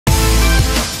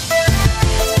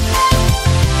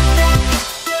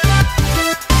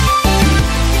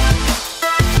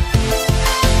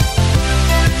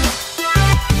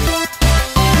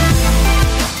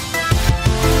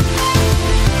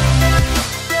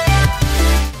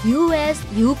US,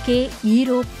 UK,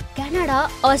 Europe, Canada,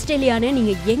 ஆஸ்திரேலியான்னு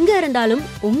நீங்க எங்க இருந்தாலும்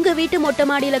உங்க வீட்டு மொட்டை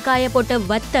மாடியில காய போட்ட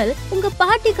வத்தல், உங்க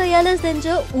பாட்டி கையால செஞ்ச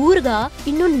ஊறுகாய்,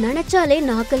 இன்னும் நினைச்சாலே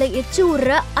நாக்குல எச்சு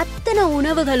ஊறுற அத்தனை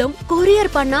உணவுகளும்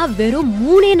கொரியர் பண்ணா வெறும்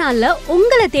 3 நாள்ல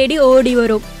உங்களை தேடி ஓடி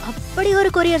வரும். அப்படி ஒரு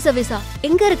கொரியர் சர்வீஸா?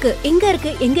 எங்க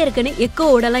இருக்குன்னு எக்கோ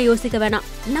ஓடலாம் யோசிக்க வேணாம்.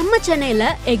 நம்ம சென்னையில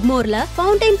எக்மோர்ல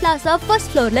ஃபவுண்டைன் பிளாசா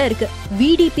ஃபர்ஸ்ட் ஃப்ளோர்ல இருக்கு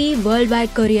VDP வேர்ல்ட்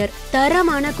வைட் கொரியர்.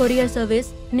 தரமான கொரியர் சர்வீஸ்,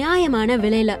 நியாயமான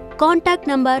விலையில. Contact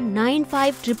number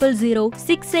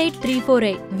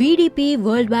 9500068348. VDP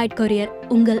world wide courier,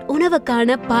 உங்கள் உணவுக்கான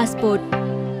பாஸ்போர்ட்.